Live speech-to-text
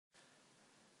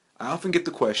I often get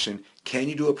the question, can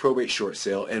you do a probate short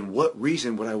sale, and what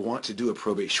reason would I want to do a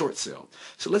probate short sale?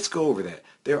 So let's go over that.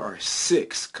 There are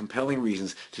 6 compelling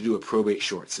reasons to do a probate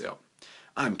short sale.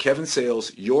 I'm Kevin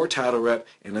Sales, your title rep,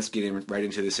 and let's get right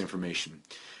into this information.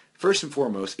 First and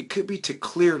foremost, it could be to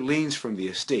clear liens from the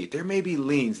estate. There may be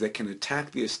liens that can attack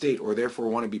the estate or therefore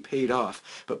want to be paid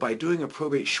off, but by doing a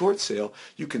probate short sale,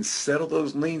 you can settle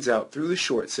those liens out through the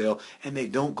short sale and they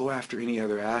don't go after any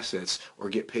other assets or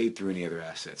get paid through any other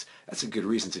assets. That's a good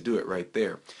reason to do it right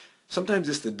there. Sometimes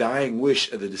it's the dying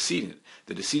wish of the decedent.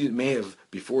 The decedent may have,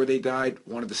 before they died,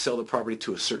 wanted to sell the property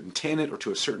to a certain tenant or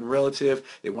to a certain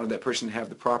relative. They wanted that person to have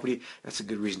the property. That's a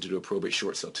good reason to do a probate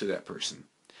short sale to that person.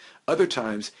 Other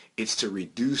times, it's to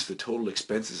reduce the total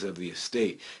expenses of the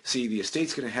estate. See, the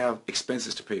estate's going to have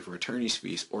expenses to pay for attorney's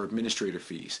fees or administrator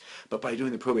fees. But by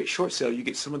doing the probate short sale, you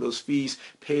get some of those fees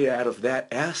paid out of that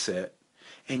asset,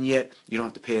 and yet you don't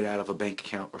have to pay it out of a bank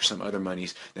account or some other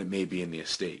monies that may be in the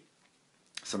estate.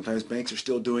 Sometimes banks are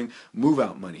still doing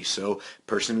move-out money. So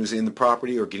person who's in the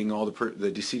property or getting all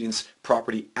the decedent's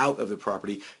property out of the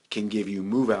property can give you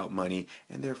move-out money,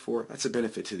 and therefore that's a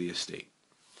benefit to the estate.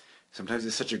 Sometimes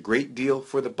it's such a great deal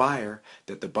for the buyer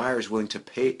that the buyer is willing to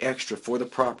pay extra for the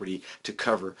property to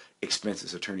cover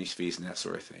expenses, attorney's fees, and that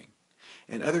sort of thing.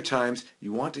 And other times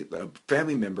you want a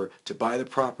family member to buy the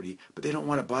property, but they don't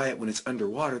want to buy it when it's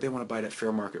underwater. They want to buy it at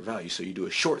fair market value. So you do a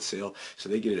short sale so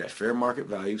they get it at fair market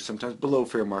value, sometimes below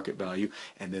fair market value,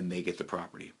 and then they get the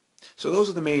property. So those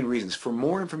are the main reasons. For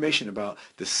more information about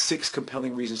the 6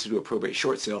 compelling reasons to do a probate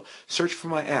short sale, search for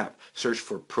my app. Search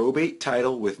for Probate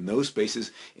Title with no spaces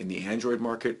in the Android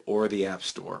market or the App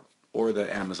Store or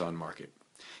the Amazon market.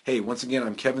 Hey, once again,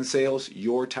 I'm Kevin Sales,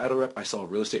 your title rep. I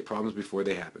solve real estate problems before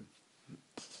they happen.